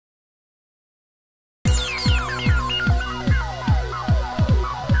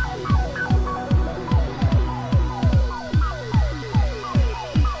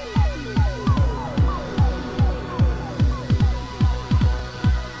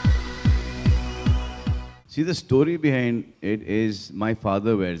See, the story behind it is my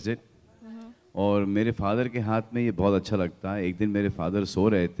father wears it. और मेरे father के हाथ में ये बहुत अच्छा लगता है. एक दिन मेरे फादर सो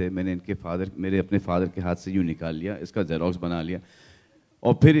रहे थे, मैंने मेरे अपने फादर के हाथ से यूँ निकाल लिया, इसका जेरोक्स बना लिया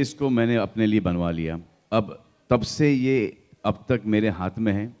और फिर इसको मैंने अपने लिए बनवा लिया. अब तब से ये अब तक मेरे हाथ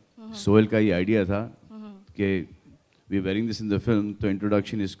में है. सोहेल का ये आइडिया था कि we wearing this in the film, तो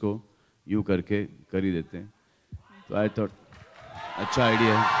इंट्रोडक्शन इसको यूँ करके कर ही देते हैं. तो आई थॉट अच्छा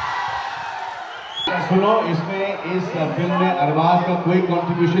आइडिया है. सुनो, इसमें इस फिल्म में अरबाज का कोई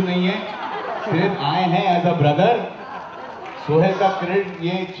कंट्रीब्यूशन नहीं है, सिर्फ आए हैं एज अ ब्रदर. सोहेल का क्रेडिट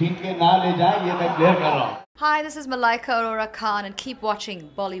ये छीन के ना ले जाए, ये मैं क्लियर कर रहा हूँ. Hi, this is Malaika Arora Khan and keep watching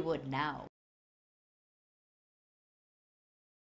Bollywood Now.